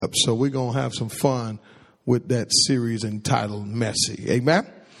So we're going to have some fun with that series entitled Messy. Amen?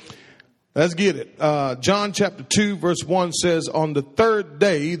 Let's get it. John chapter 2 verse 1 says, on the third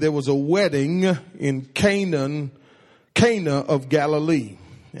day there was a wedding in Cana of Galilee.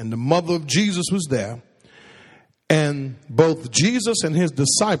 And the mother of Jesus was there. And both Jesus and his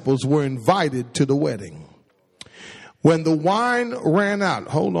disciples were invited to the wedding. When the wine ran out,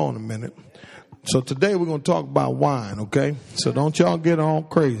 hold on a minute. So today we're going to talk about wine, okay? So don't y'all get all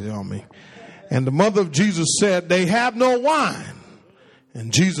crazy on me. And the mother of Jesus said, they have no wine.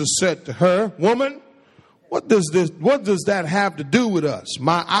 And Jesus said to her, woman, what does that have to do with us?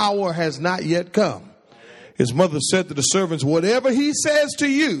 My hour has not yet come. His mother said to the servants, whatever he says to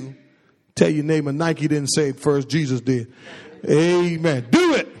you, tell your neighbor, Nike didn't say it first, Jesus did. Amen.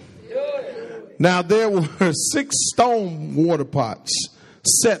 Do it. Now there were 6 stone water pots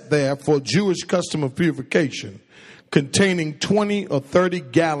set there for Jewish custom of purification, containing 20 or 30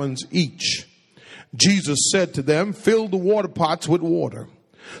 gallons each. Jesus said to them, fill the water pots with water.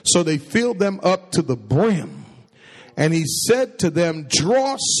 So they filled them up to the brim. And he said to them,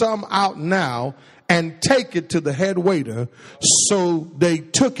 draw some out now and take it to the head waiter. So they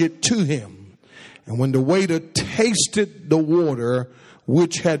took it to him. And when the waiter tasted the water,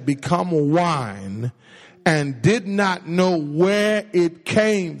 which had become wine, and did not know where it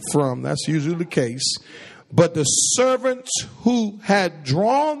came from, that's usually the case, but the servants who had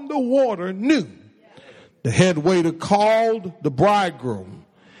drawn the water knew, the head waiter called the bridegroom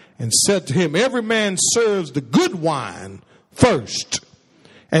and said to him, every man serves the good wine first.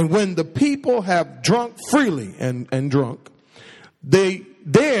 And when the people have drunk freely and drunk,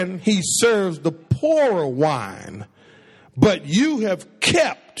 then he serves the poorer wine. But you have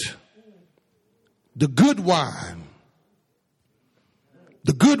kept the good wine,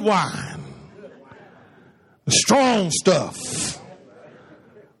 the strong stuff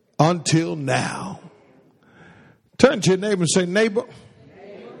until now. Turn to your neighbor and say, neighbor,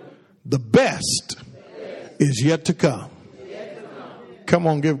 the best is yet to come. Come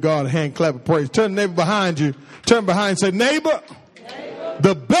on, give God a hand clap of praise. Turn the neighbor behind you. Turn behind and say, neighbor,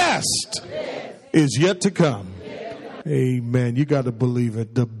 the best is yet to come. Amen. You got to believe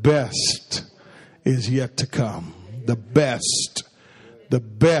it. The best is yet to come. The best, the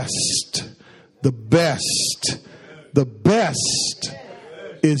best, the best, the best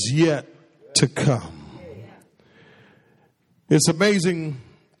is yet to come. It's amazing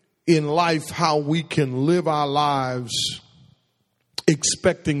in life how we can live our lives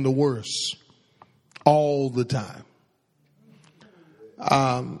expecting the worst all the time.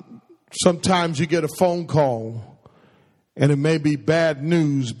 Sometimes you get a phone call and it may be bad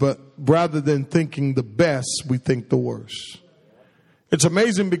news, but rather than thinking the best, we think the worst. It's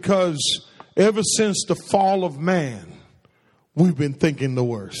amazing because ever since the fall of man, we've been thinking the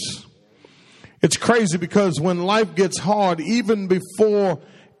worst. It's crazy because when life gets hard, even before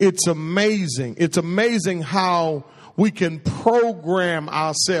it's amazing how we can program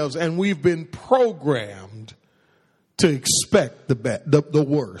ourselves, and we've been programmed to expect the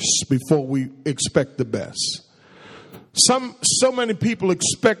worst before we expect the best. So many people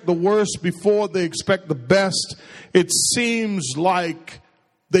expect the worst before they expect the best. It seems like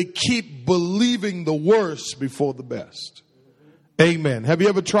they keep believing the worst before the best. Amen. Have you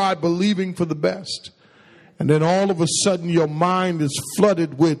ever tried believing for the best? And then all of a sudden your mind is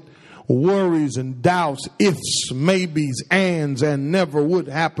flooded with worries and doubts, ifs, maybes, ands, and never would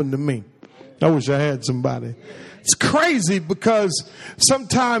happen to me. I wish I had somebody. It's crazy because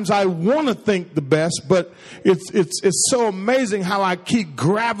sometimes I want to think the best, but it's so amazing how I keep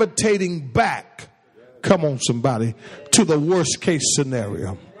gravitating back. Come on, somebody, to the worst case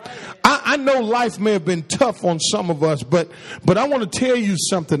scenario. I know life may have been tough on some of us, but I want to tell you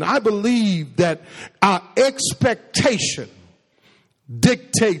something. I believe that our expectation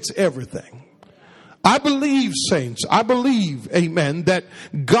dictates everything. I believe, saints, amen, that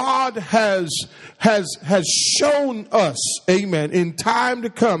God has shown us, amen, in time to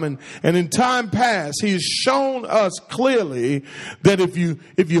come and in time past, he has shown us clearly that if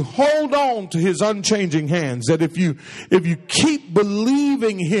you hold on to his unchanging hands, that if you keep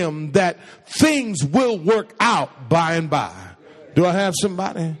believing him, that things will work out by and by. Do I have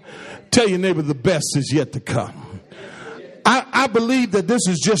somebody? Tell your neighbor the best is yet to come. I believe that this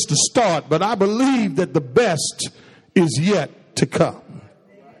is just the start, but I believe that the best is yet to come.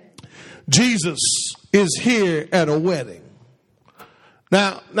 Jesus is here at a wedding.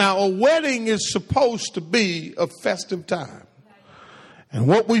 Now a wedding is supposed to be a festive time. And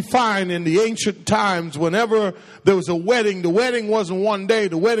what we find in the ancient times, whenever there was a wedding, the wedding wasn't one day,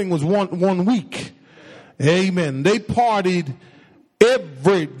 the wedding was one week. Amen. They partied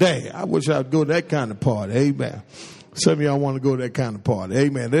every day. I wish I'd go to that kind of party. Amen. Some of y'all want to go to that kind of party.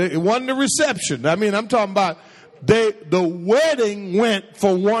 Amen. It wasn't a reception. I mean, I'm talking about the wedding went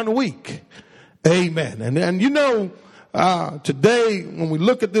for 1 week. Amen. And you know, today when we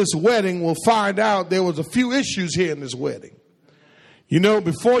look at this wedding, we'll find out there was a few issues here in this wedding. You know,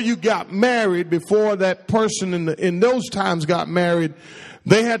 before you got married, before that person in those times got married,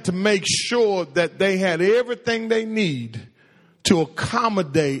 they had to make sure that they had everything they need to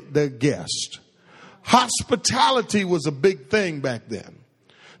accommodate their guest. Hospitality was a big thing back then.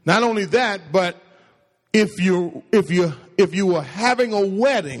 Not only that, but if you were having a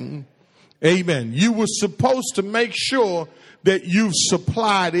wedding, amen, you were supposed to make sure that you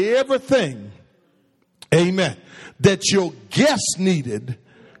supplied everything, amen, that your guests needed.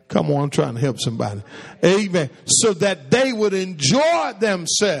 Come on, I'm trying to help somebody. Amen. So that they would enjoy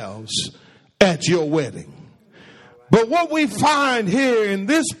themselves at your wedding. But what we find here in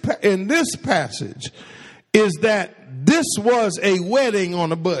this passage is that this was a wedding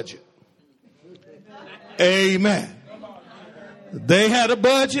on a budget. Amen. They had a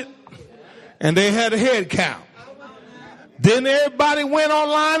budget and they had a head count. Then everybody went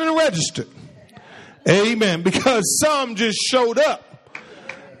online and registered. Amen. Because some just showed up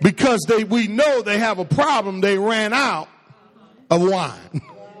because we know they have a problem. They ran out of wine.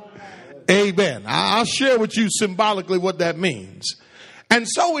 Amen. I'll share with you symbolically what that means. And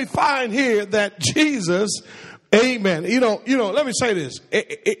so we find here that Jesus, amen. You know, let me say this.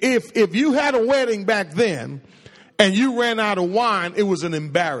 If you had a wedding back then and you ran out of wine, it was an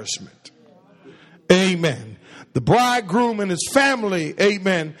embarrassment. Amen. The bridegroom and his family,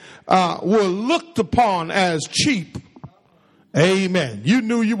 amen, were looked upon as cheap. Amen. You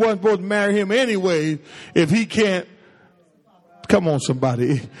knew you weren't supposed to marry him anyway if he can't. Come on,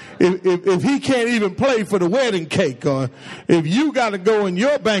 somebody. If he can't even pay for the wedding cake, or if you got to go in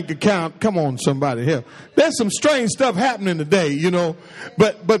your bank account, come on, somebody. Here, there's some strange stuff happening today, you know.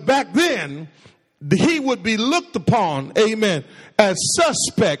 But back then, he would be looked upon, amen, as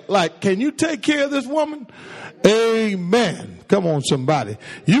suspect. Like, can you take care of this woman? Amen. Come on, somebody.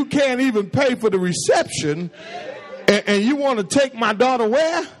 You can't even pay for the reception, and you want to take my daughter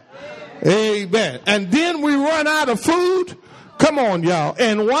where? Amen. And then we run out of food. Come on, y'all.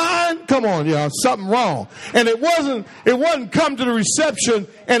 And wine, come on, y'all. Something wrong. And it wasn't come to the reception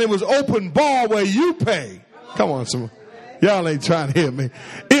and it was open bar where you pay. Come on, some y'all ain't trying to hear me.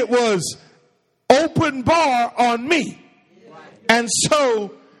 It was open bar on me. And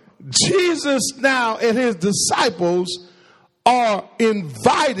so Jesus now and his disciples are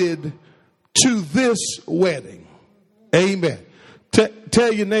invited to this wedding. Amen.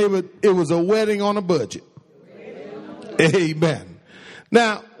 Tell your neighbor it was a wedding on a budget. Amen.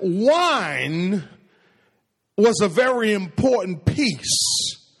 Now, wine was a very important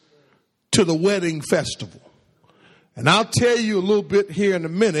piece to the wedding festival. And I'll tell you a little bit here in a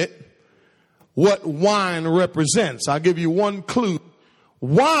minute what wine represents. I'll give you one clue.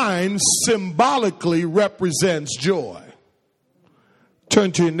 Wine symbolically represents joy.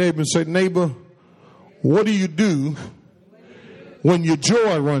 Turn to your neighbor and say, neighbor, what do you do when your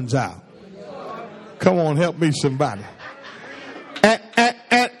joy runs out? Come on, help me, somebody.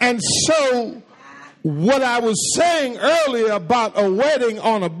 And so what I was saying earlier about a wedding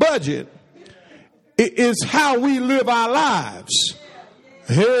on a budget is how we live our lives.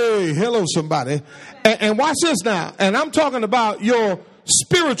 Hey, hello, somebody. And watch this now. And I'm talking about your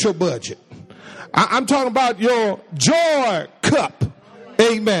spiritual budget. I'm talking about your joy cup,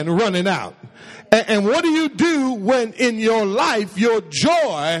 amen, running out. And what do you do when in your life your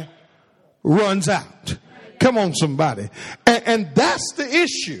joy runs out? Come on, somebody. And that's the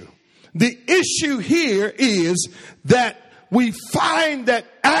issue. The issue here is that we find that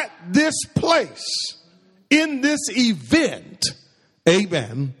at this place, in this event,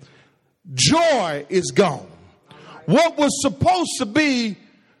 amen, joy is gone. What was supposed to be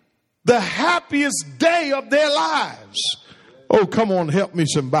the happiest day of their lives. Oh, come on, help me,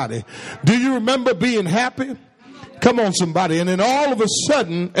 somebody. Do you remember being happy? Come on, somebody. And then all of a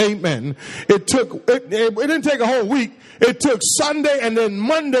sudden, amen, it didn't take a whole week. It took Sunday and then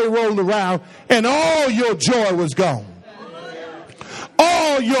Monday rolled around and all your joy was gone.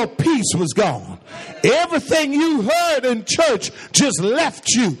 All your peace was gone. Everything you heard in church just left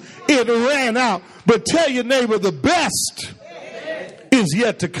you. It ran out. But tell your neighbor, the best is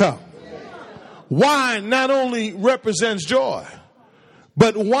yet to come. Wine not only represents joy,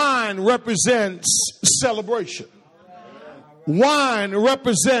 but wine represents celebration. Wine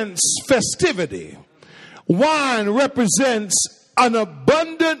represents festivity. Wine represents an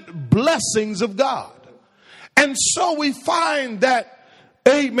abundant blessings of God. And so we find that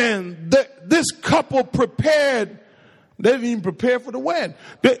amen, this couple prepared. They didn't even prepare for the wedding.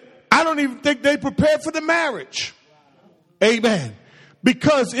 I don't even think they prepared for the marriage. Amen.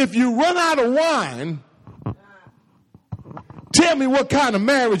 Because if you run out of wine, tell me what kind of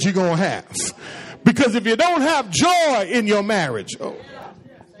marriage you're going to have. Because if you don't have joy in your marriage,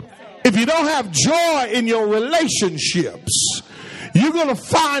 if you don't have joy in your relationships, you're going to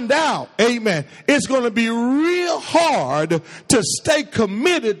find out, amen, it's going to be real hard to stay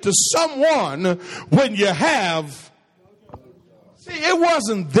committed to someone when you have. See, it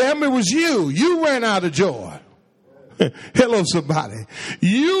wasn't them, it was you. You ran out of joy. Hello, somebody.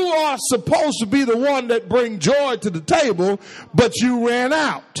 You are supposed to be the one that bring joy to the table, but you ran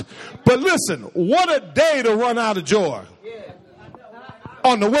out. But listen, what a day to run out of joy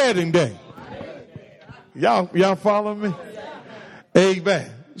on the wedding day. Y'all follow me?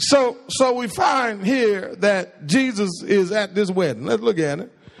 Amen. So we find here that Jesus is at this wedding. Let's look at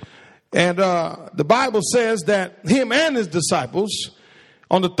it. And the Bible says that him and his disciples,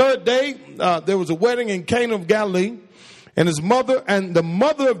 on the third day, there was a wedding in Cana of Galilee. And his mother and the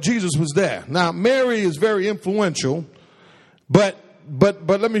mother of Jesus was there. Now, Mary is very influential, but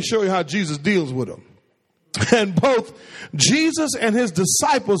let me show you how Jesus deals with them. And both Jesus and his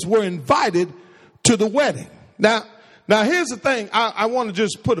disciples were invited to the wedding. Now here's the thing. I want to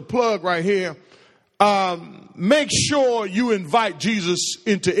just put a plug right here. Make sure you invite Jesus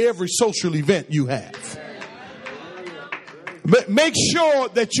into every social event you have. Make sure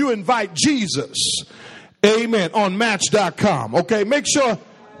that you invite Jesus. Amen. On Match.com. Okay. Make sure.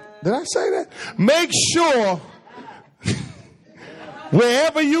 Did I say that? Make sure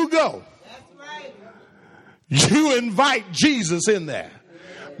wherever you go, you invite Jesus in there.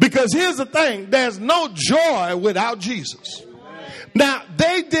 Because here's the thing. There's no joy without Jesus. Now,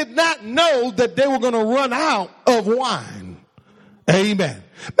 they did not know that they were going to run out of wine. Amen.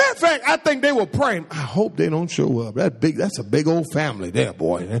 Matter of fact, I think they were praying. I hope they don't show up. That's a big old family there,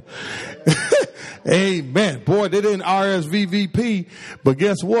 boy. Amen. Boy, they didn't RSVP, but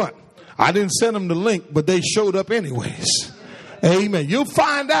guess what? I didn't send them the link, but they showed up anyways. Amen. You'll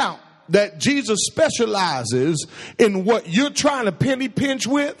find out that Jesus specializes in what you're trying to penny pinch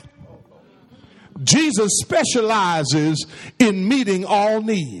with. Jesus specializes in meeting all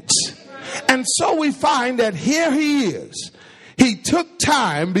needs. And so we find that here he is. He took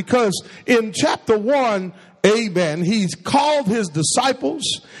time because in chapter 1, amen, he's called his disciples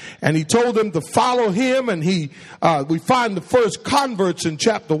and he told them to follow him. And we find the first converts in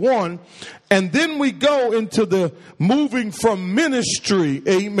chapter 1. And then we go into the moving from ministry,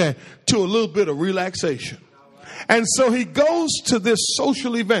 amen, to a little bit of relaxation. And so he goes to this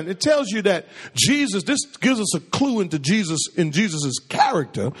social event. It tells you that Jesus, this gives us a clue into Jesus, in Jesus's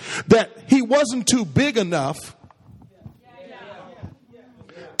character, that he wasn't too big enough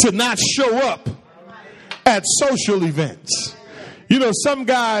to not show up at social events. You know, some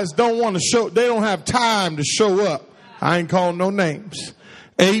guys don't want to show, they don't have time to show up. I ain't calling no names.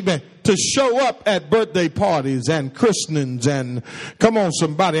 Amen. To show up at birthday parties and christenings and, come on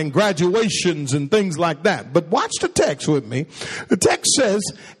somebody, and graduations and things like that. But watch the text with me. The text says,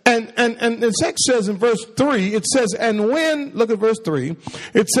 and the text says in verse 3, it says, and when, look at verse 3,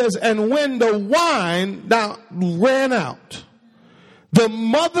 it says, and when the wine now ran out, the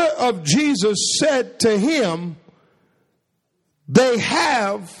mother of Jesus said to him, they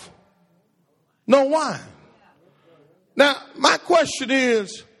have no wine. Now, my question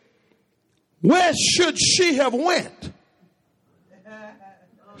is, where should she have went?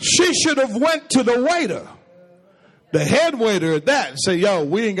 She should have went to the waiter, the head waiter at that, and say, yo,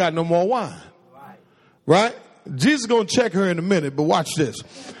 we ain't got no more wine. Right? Jesus is going to check her in a minute, but watch this.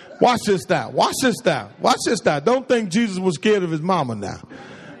 Watch this now. Watch this now. Watch this now. Don't think Jesus was scared of his mama now.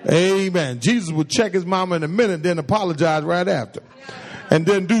 Amen. Jesus would check his mama in a minute, then apologize right after. And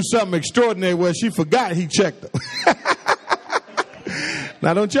then do something extraordinary where she forgot he checked her.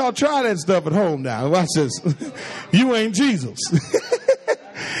 Now, don't y'all try that stuff at home now. Watch this. You ain't Jesus.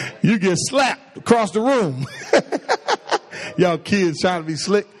 You get slapped across the room. Y'all kids trying to be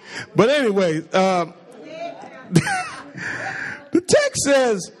slick. But anyway, the text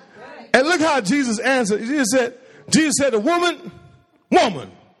says, and look how Jesus answered. Jesus said, woman.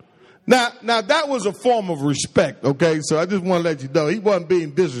 Now that was a form of respect, okay? So I just want to let you know, he wasn't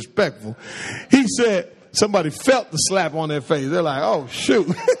being disrespectful. He said, somebody felt the slap on their face. They're like, oh, shoot.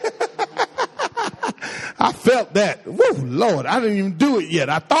 I felt that. Woo, Lord, I didn't even do it yet.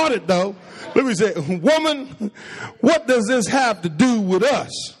 I thought it, though. Let me say, woman, what does this have to do with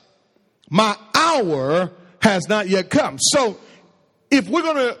us? My hour has not yet come. So if we're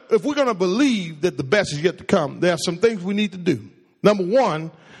gonna believe that the best is yet to come, there are some things we need to do. Number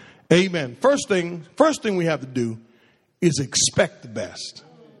one, amen. First thing we have to do is expect the best.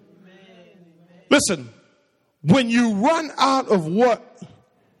 Listen, when you run out of what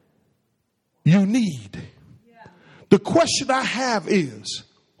you need, the question I have is,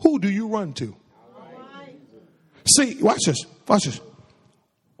 who do you run to? See, watch this. Watch this.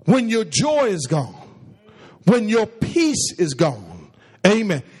 When your joy is gone, when your peace is gone,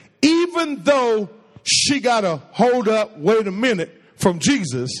 amen. Even though she got to hold up, wait a minute, from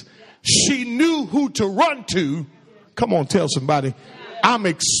Jesus, she knew who to run to. Come on, tell somebody, I'm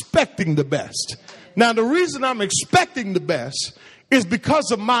expecting the best. Now, the reason I'm expecting the best is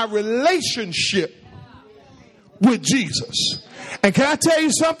because of my relationship with Jesus. And can I tell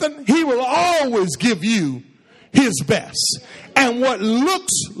you something? He will always give you his best. And what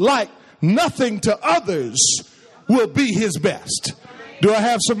looks like nothing to others will be his best. Do I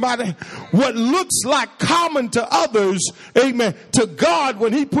have somebody? What looks like common to others, amen, to God,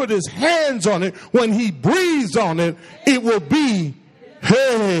 when he put his hands on it, when he breathes on it, it will be,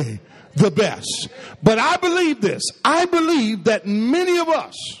 hey, the best. But I believe this. I believe that many of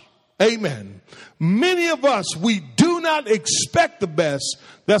us, amen, many of us, we do not expect the best.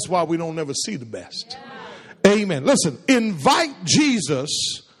 That's why we don't ever see the best. Amen. Listen, invite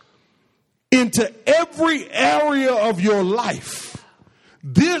Jesus into every area of your life.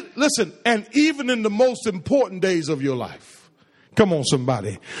 Listen, and even in the most important days of your life. Come on,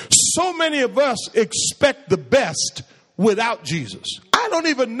 somebody. So many of us expect the best without Jesus. I don't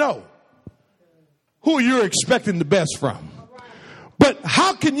even know who you're expecting the best from. But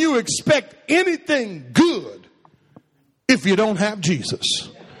how can you expect anything good if you don't have Jesus?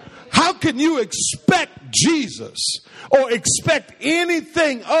 How can you expect Jesus or expect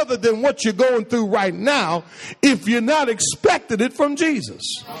anything other than what you're going through right now if you're not expecting it from Jesus?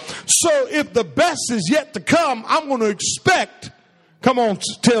 So if the best is yet to come, I'm going to expect, come on,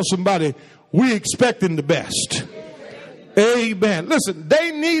 tell somebody, we're expecting the best. Amen. Listen,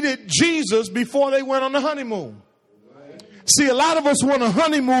 they needed Jesus before they went on the honeymoon. See, a lot of us want a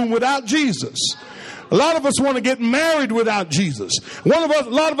honeymoon without Jesus. A lot of us want to get married without Jesus. A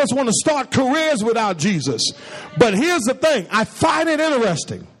lot of us want to start careers without Jesus. But here's the thing. I find it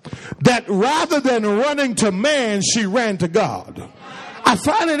interesting that rather than running to man, she ran to God. I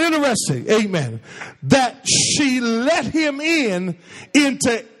find it interesting, amen, that she let him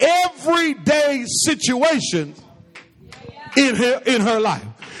into everyday situations in her life.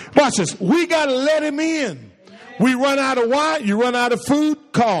 Watch this. We got to let him in. We run out of wine, you run out of food,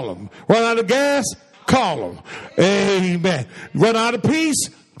 call him. Run out of gas, call him. Amen. Run out of peace,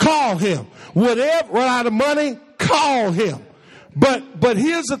 call him. Whatever, run out of money, call him. But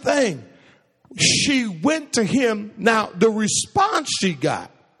here's the thing. She went to him. Now, the response she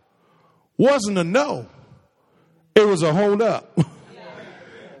got wasn't a no. It was a hold up.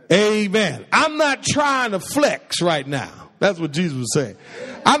 Amen. I'm not trying to flex right now. That's what Jesus was saying.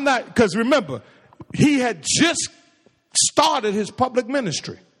 I'm not, because remember, he had just started his public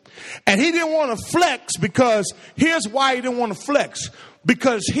ministry. And he didn't want to flex because, here's why he didn't want to flex.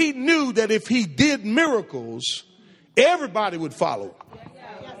 Because he knew that if he did miracles, everybody would follow.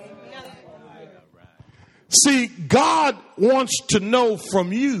 See, God wants to know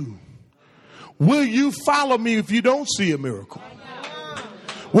from you, will you follow me if you don't see a miracle?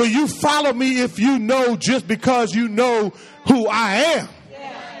 Will you follow me if you know just because you know who I am?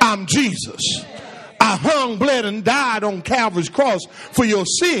 I'm Jesus. I hung, bled, and died on Calvary's cross for your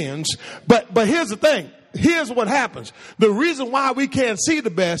sins. But here's the thing. Here's what happens. The reason why we can't see the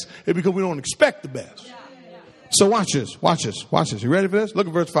best is because we don't expect the best. So watch this. Watch this. Watch this. You ready for this? Look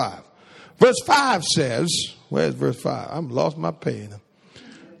at verse 5. Verse 5 says, where's verse 5? I'm lost my pen.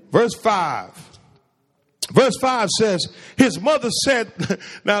 Verse 5. Verse 5 says, his mother said,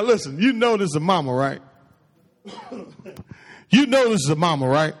 now listen, you know this is a mama, right? You know this is a mama,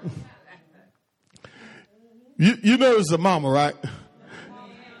 right? You know this is a mama, right?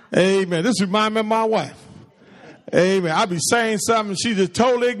 Amen. This reminds me of my wife. Amen. I be saying something, she just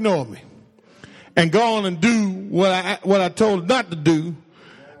totally ignore me and go on and do what I told her not to do.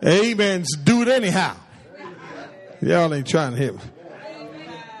 Amen. Do it anyhow. Y'all ain't trying to hear me.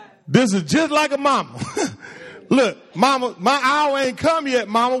 This is just like a mama. Look, mama, my hour ain't come yet,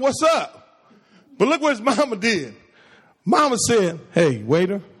 mama. What's up? But look what his mama did. Mama said, hey,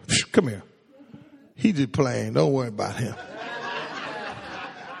 waiter, come here. He just playing. Don't worry about him.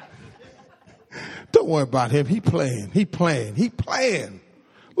 Don't worry about him. He playing. He playing. He playing.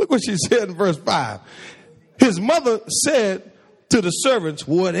 Look what she said in verse 5. His mother said to the servants,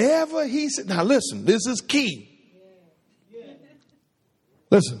 whatever he said. Now listen, this is key.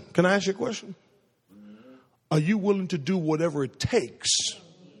 Listen, can I ask you a question? are you willing to do whatever it takes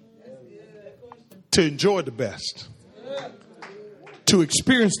to enjoy the best, to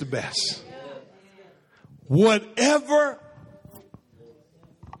experience the best? Whatever,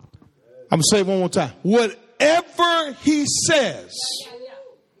 I'm going to say it one more time. Whatever he says,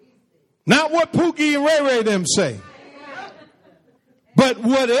 not what Pookie and Ray Ray them say, but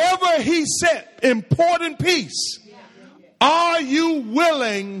whatever he said, important piece, are you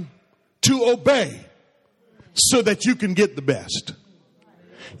willing to obey so that you can get the best?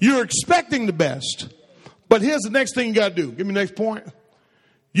 You're expecting the best, but here's the next thing you got to do. Give me the next point.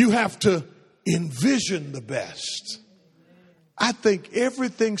 You have to envision the best. I think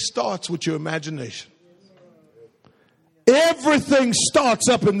everything starts with your imagination. Everything starts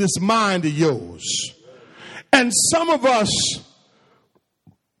up in this mind of yours. And some of us,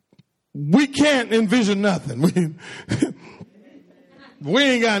 we can't envision nothing. We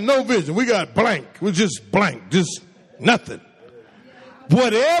ain't got no vision. We got blank. We're just blank. Just nothing.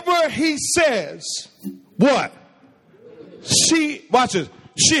 Whatever he says, what? Watch this.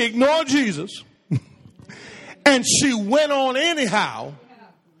 She ignored Jesus. And she went on anyhow.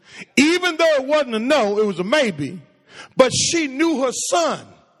 Even though it wasn't a no, it was a maybe. But she knew her son.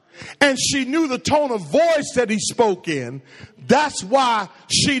 And she knew the tone of voice that he spoke in. That's why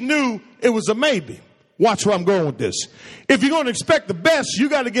she knew it was a maybe. Watch where I'm going with this. If you're going to expect the best, you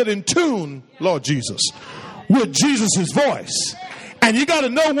got to get in tune, Lord Jesus, with Jesus' voice. And you got to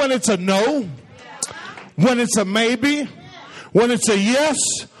know when it's a no, when it's a maybe, when it's a yes,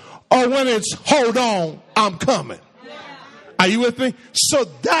 or when it's hold on, I'm coming. Are you with me? So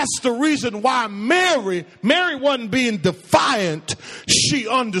that's the reason why Mary wasn't being defiant. She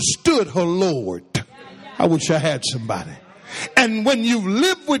understood her Lord. I wish I had somebody. And when you've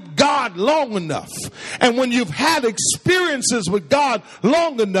lived with God long enough, and when you've had experiences with God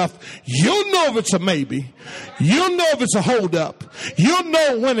long enough, you'll know if it's a maybe. You'll know if it's a hold up. You'll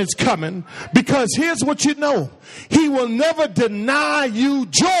know when it's coming. Because here's what you know. He will never deny you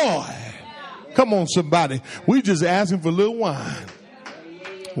joy. Come on, somebody. We just asking for a little wine.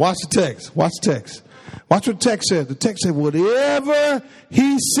 Watch the text. Watch the text. Watch what the text says. The text said, whatever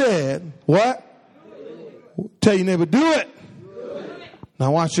he said, what? Tell your neighbor, do it.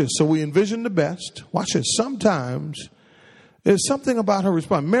 Now watch this. So we envision the best. Watch this. Sometimes there's something about her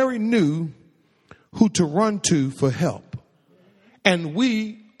response. Mary knew who to run to for help. And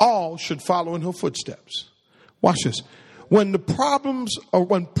we all should follow in her footsteps. Watch this. When problems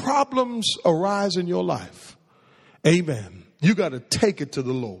arise in your life, amen, you got to take it to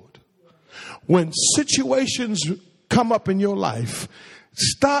the Lord. When situations come up in your life,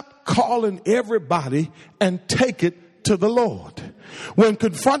 stop calling everybody and take it to the Lord. When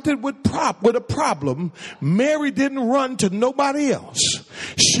confronted with a problem, Mary didn't run to nobody else.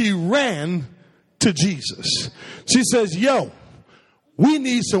 She ran to Jesus. She says, yo, we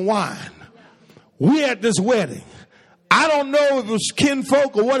need some wine. We at this wedding. I don't know if it was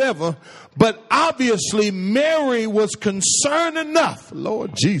kinfolk or whatever, but obviously Mary was concerned enough,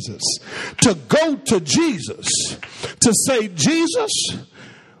 Lord Jesus, to go to Jesus to say, Jesus,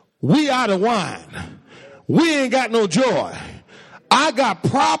 we out of wine. We ain't got no joy. I got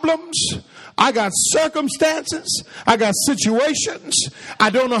problems. I got circumstances. I got situations. I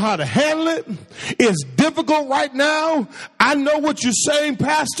don't know how to handle it. It's difficult right now. I know what you're saying,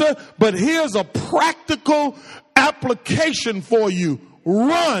 Pastor, but here's a practical application for you.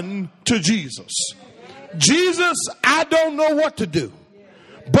 Run to Jesus. Jesus, I don't know what to do,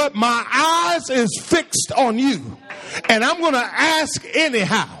 but my eyes is fixed on you. And I'm going to ask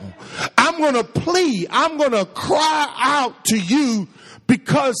anyhow. I'm going to plead. I'm going to cry out to you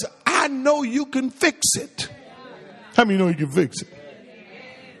because I know you can fix it. How many know you can fix it?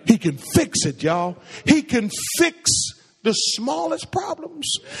 He can fix it, y'all. He can fix the smallest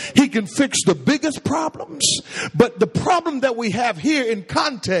problems. He can fix the biggest problems. But the problem that we have here in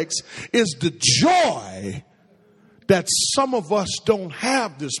context is the joy that some of us don't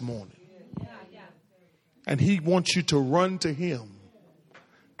have this morning. And he wants you to run to him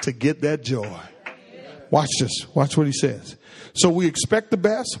to get that joy. Watch this. Watch what he says. So we expect the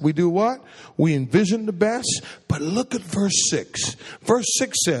best. We do what? We envision the best. But look at verse 6. Verse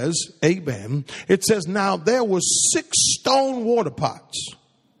 6 says, amen. It says, now there were 6 stone water pots.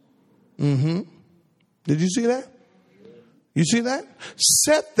 Did you see that? You see that?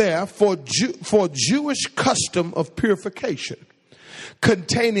 Set there for Jewish custom of purification,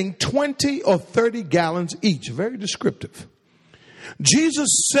 containing 20 or 30 gallons each. Very descriptive.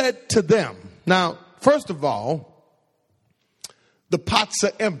 Jesus said to them, now, first of all, the pots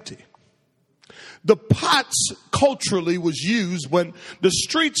are empty. The pots culturally was used when the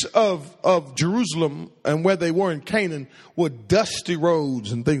streets of Jerusalem and where they were in Canaan were dusty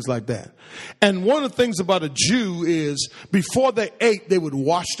roads and things like that. And one of the things about a Jew is before they ate, they would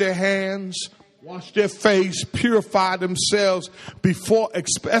wash their hands, wash their face, purify themselves before,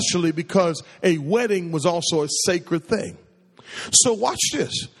 especially because a wedding was also a sacred thing. So watch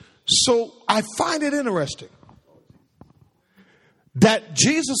this. So I find it interesting that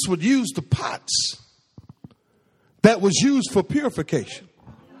Jesus would use the pots that was used for purification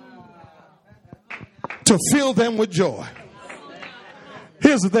to fill them with joy.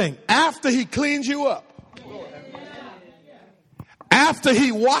 Here's the thing. After he cleans you up, after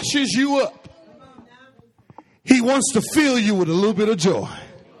he washes you up, he wants to fill you with a little bit of joy.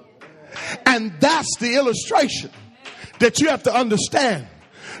 And that's the illustration that you have to understand,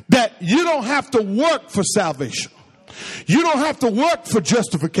 that you don't have to work for salvation. You don't have to work for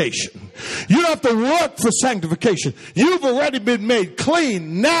justification. You don't have to work for sanctification. You've already been made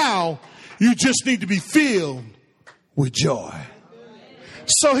clean. Now you just need to be filled with joy.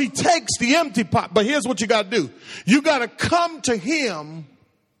 So he takes the empty pot. But here's what you got to do. You got to come to him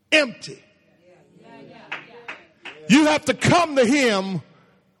empty. You have to come to him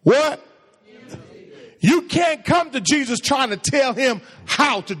what? You can't come to Jesus trying to tell him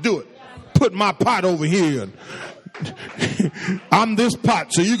how to do it. Put my pot over here. I'm this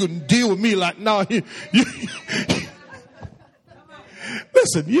pot, so you can deal with me like, no.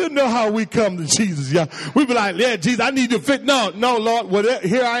 Listen, you know how we come to Jesus, y'all. We be like, yeah, Jesus, I need you to fit. No, Lord,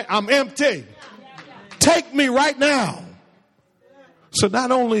 here I'm empty. Take me right now. So not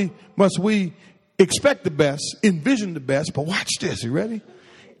only must we expect the best, envision the best, but watch this. You ready?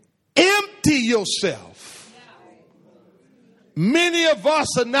 Empty yourself. Many of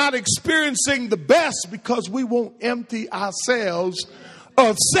us are not experiencing the best because we won't empty ourselves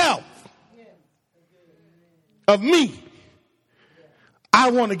of self, of me.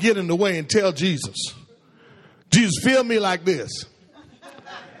 I want to get in the way and tell Jesus, Jesus, feel me like this.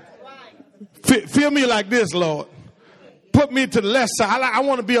 Feel me like this, Lord. Put me to the left side. I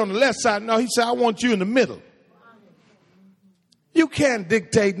want to be on the left side. No, he said, I want you in the middle. You can't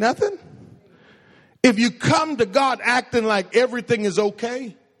dictate nothing. If you come to God acting like everything is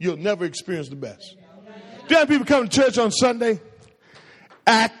okay, you'll never experience the best. Do you have people come to church on Sunday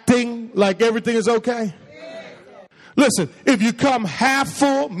acting like everything is okay? Listen, if you come half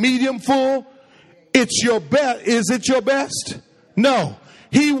full, medium full, it's your best. Is it your best? No.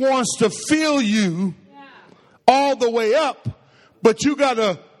 He wants to fill you all the way up, but you got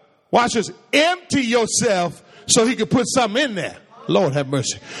to, watch this, empty yourself so he can put something in there. Lord have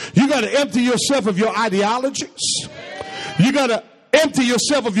mercy. You got to empty yourself of your ideologies. You got to empty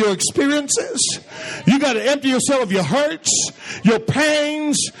yourself of your experiences. You got to empty yourself of your hurts, your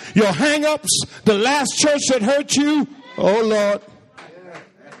pains, your hang-ups, the last church that hurt you. Oh, Lord.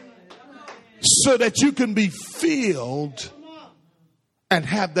 So that you can be filled and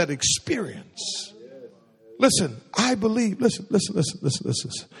have that experience. Listen, I believe,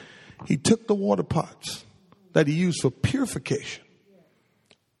 listen. He took the water pots that he used for purification.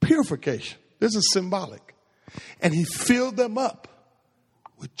 Purification. This is symbolic. And he filled them up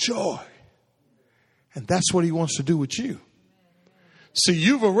with joy. And that's what he wants to do with you. See,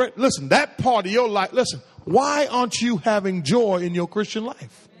 you've already, listen, that part of your life, listen, why aren't you having joy in your Christian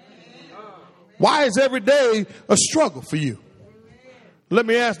life? Why is every day a struggle for you? Let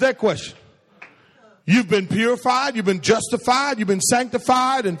me ask that question. You've been purified, you've been justified, you've been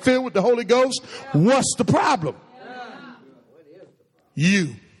sanctified and filled with the Holy Ghost. What's the problem?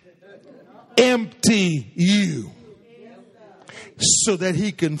 You. Empty you. So that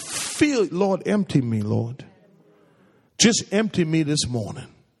he can fill. Lord, empty me, Lord. Just empty me this morning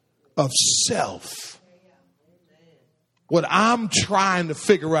of self. What I'm trying to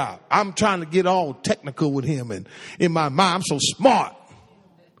figure out. I'm trying to get all technical with him. And in my mind, I'm so smart.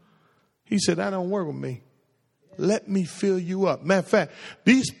 He said, that don't work with me. Let me fill you up. Matter of fact,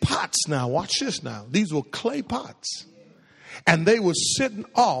 these pots now, watch this now. These were clay pots. And they were sitting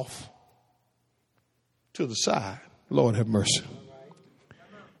off to the side. Lord have mercy.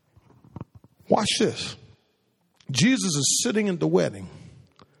 Watch this. Jesus is sitting at the wedding.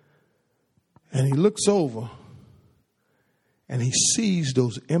 And he looks over. And he sees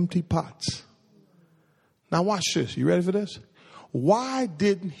those empty pots. Now watch this. You ready for this? Why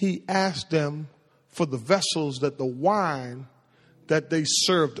didn't he ask them for the vessels that the wine that they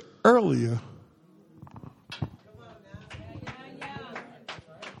served earlier?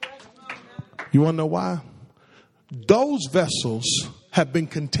 You want to know why? Those vessels have been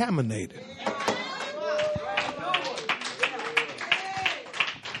contaminated.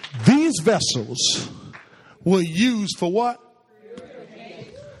 These these vessels were used for what?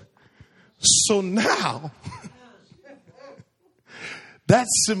 So now, that's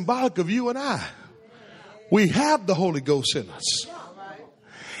symbolic of you and I. We have the Holy Ghost in us.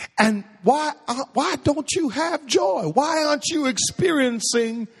 And why don't you have joy? Why aren't you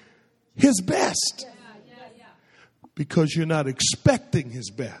experiencing his best? Because you're not expecting his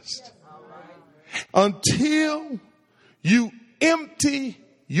best. Until you empty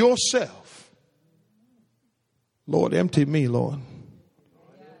yourself. Lord, empty me, Lord.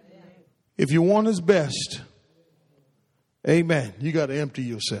 If you want his best, amen, you got to empty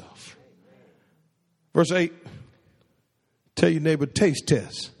yourself. Verse 8, tell your neighbor, taste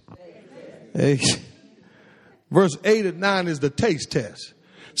test. Hey. Verse 8 and 9 is the taste test.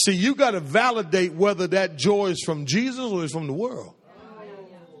 See, you got to validate whether that joy is from Jesus or is from the world.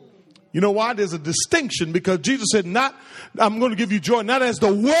 You know why? There's a distinction, because Jesus said, I'm going to give you joy, not as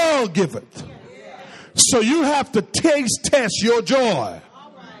the world giveth. So you have to taste test your joy.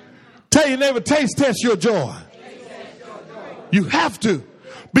 Tell your neighbor, taste test your joy. You have to,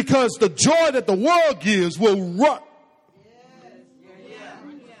 because the joy that the world gives will run.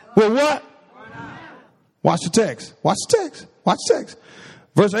 Will what? Watch the text. Watch the text. Watch the text.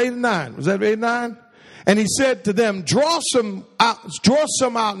 Verse 8 and 9. Was that 8 and 9? And he said to them, draw some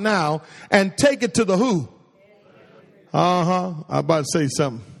out now and take it to the who? I'm about to say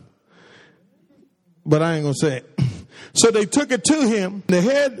something, but I ain't going to say it. So they took it to him. The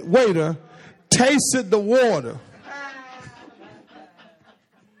head waiter tasted the water.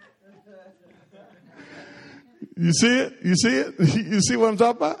 You see it? You see it? You see what I'm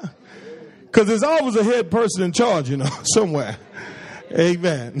talking about? Because there's always a head person in charge, somewhere.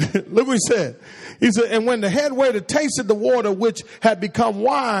 Amen. Look what he said. He said, and when the head waiter tasted the water which had become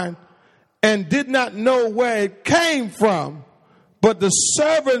wine and did not know where it came from, but the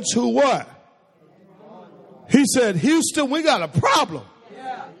servants who what? He said, Houston, we got a problem.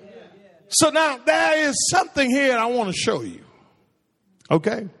 So now there is something here I want to show you.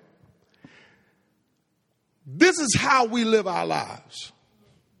 Okay? This is how we live our lives.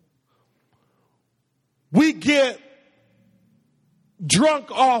 We get drunk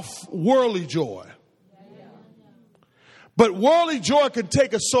off worldly joy. But worldly joy can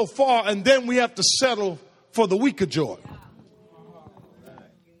take us so far, and then we have to settle for the weaker joy.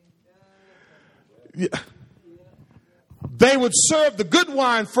 Yeah. They would serve the good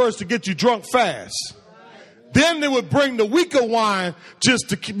wine first to get you drunk fast. Then they would bring the weaker wine just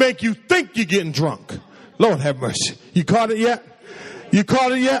to make you think you're getting drunk. Lord have mercy. You caught it yet? You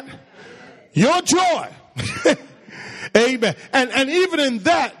caught it yet? Your joy. Amen. And even in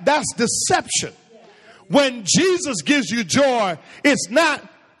that, that's deception. When Jesus gives you joy, it's not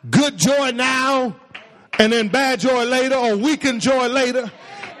good joy now and then bad joy later or weakened joy later.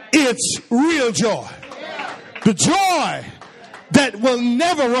 It's real joy. The joy that will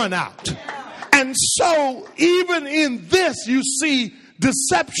never run out. And so even in this, you see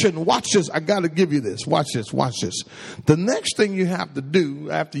deception. Watch this. I got to give you this. Watch this. Watch this. The next thing you have to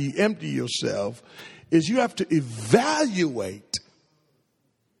do after you empty yourself is you have to evaluate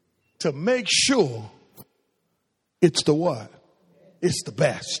to make sure it's the what? It's the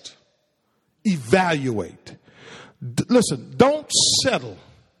best. Evaluate. Listen, don't settle.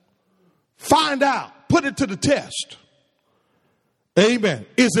 Find out. Put it to the test. Amen.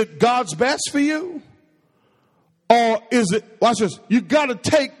 Is it God's best for you? Or is it, watch this, you got to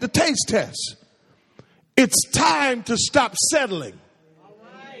take the taste test. It's time to stop settling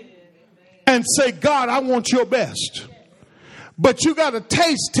and say, God, I want your best. But you got to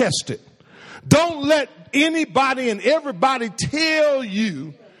taste test it. Don't let anybody and everybody tell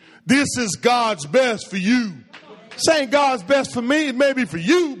you this is God's best for you. This ain't God's best for me. It may be for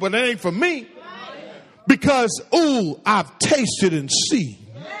you, but it ain't for me. Because, I've tasted and seen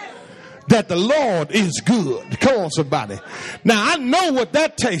that the Lord is good. Come on, somebody. Now, I know what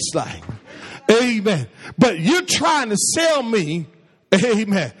that tastes like. Amen. But you're trying to sell me,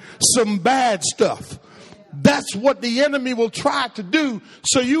 amen, some bad stuff. That's what the enemy will try to do.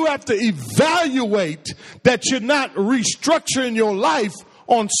 So you have to evaluate that you're not restructuring your life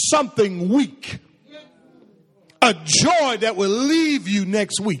on something weak. A joy that will leave you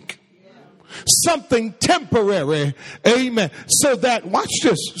next week. Something temporary. Amen. So that, watch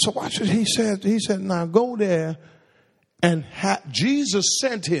this. So watch this. He said, now go there and Jesus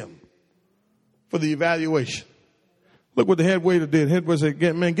sent him for the evaluation. Look what the head waiter did. Head waiter said,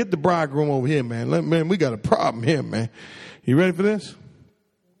 get the bridegroom over here, man. Man, we got a problem here, man. You ready for this?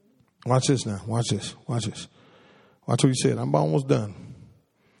 Watch this now. Watch this. Watch this. Watch what he said. I'm almost done.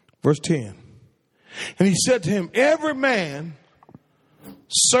 Verse 10. And he said to him, every man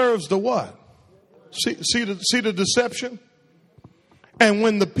serves the what? See the deception? And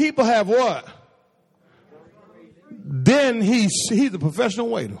when the people have what? Then he's a professional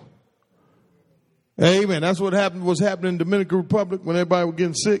waiter. Amen. That's what was happening in the Dominican Republic when everybody was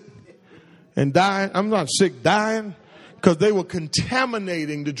getting sick and dying. I'm not sick, dying, because they were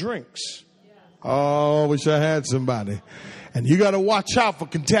contaminating the drinks. Oh, I wish I had somebody. And you got to watch out for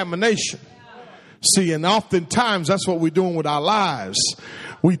contamination. See, and oftentimes that's what we're doing with our lives.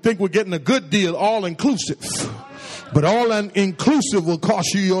 We think we're getting a good deal, all inclusive. But all inclusive will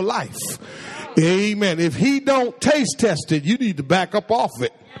cost you your life. Amen. If he don't taste test it, you need to back up off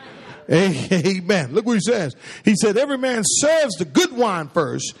it. Amen. Look what he says. He said, every man serves the good wine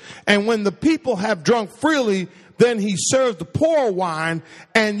first, and when the people have drunk freely, then he serves the poor wine,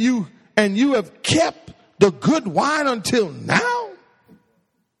 and you have kept the good wine until now.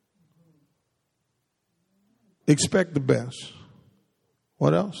 Expect the best.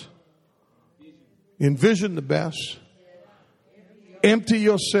 What else? Envision the best. Empty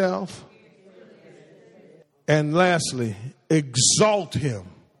yourself. And lastly, exalt him,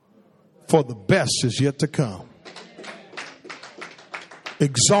 for the best is yet to come.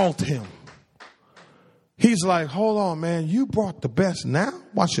 Exalt him. He's like, hold on, man, you brought the best now?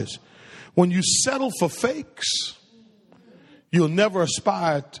 Watch this. When you settle for fakes, you'll never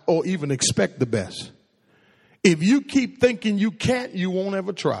aspire or even expect the best. If you keep thinking you can't, you won't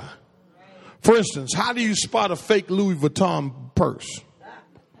ever try. For instance, how do you spot a fake Louis Vuitton purse?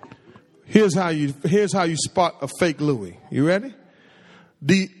 Here's how you spot a fake Louis. You ready?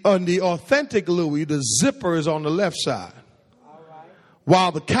 On the authentic Louis, the zipper is on the left side,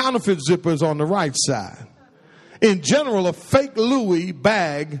 while the counterfeit zipper is on the right side. In general, a fake Louis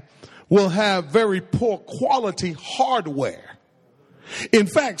bag will have very poor quality hardware. In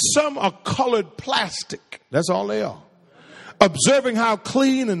fact, some are colored plastic. That's all they are. Observing how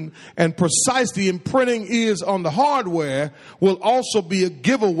clean and precise the imprinting is on the hardware will also be a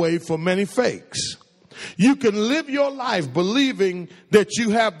giveaway for many fakes. You can live your life believing that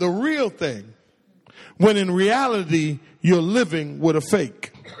you have the real thing, when in reality, you're living with a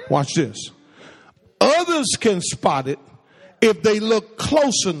fake. Watch this. Others can spot it if they look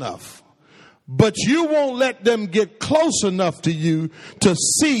close enough, but you won't let them get close enough to you to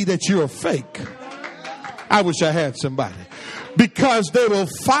see that you're a fake. I wish I had somebody. Because they will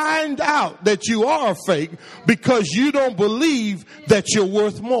find out that you are a fake because you don't believe that you're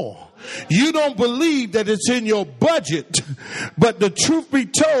worth more. You don't believe that it's in your budget. But the truth be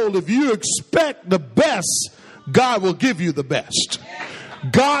told, if you expect the best, God will give you the best.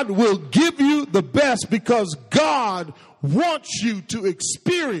 God will give you the best because God wants you to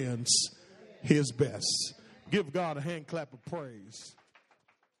experience his best. Give God a hand clap of praise.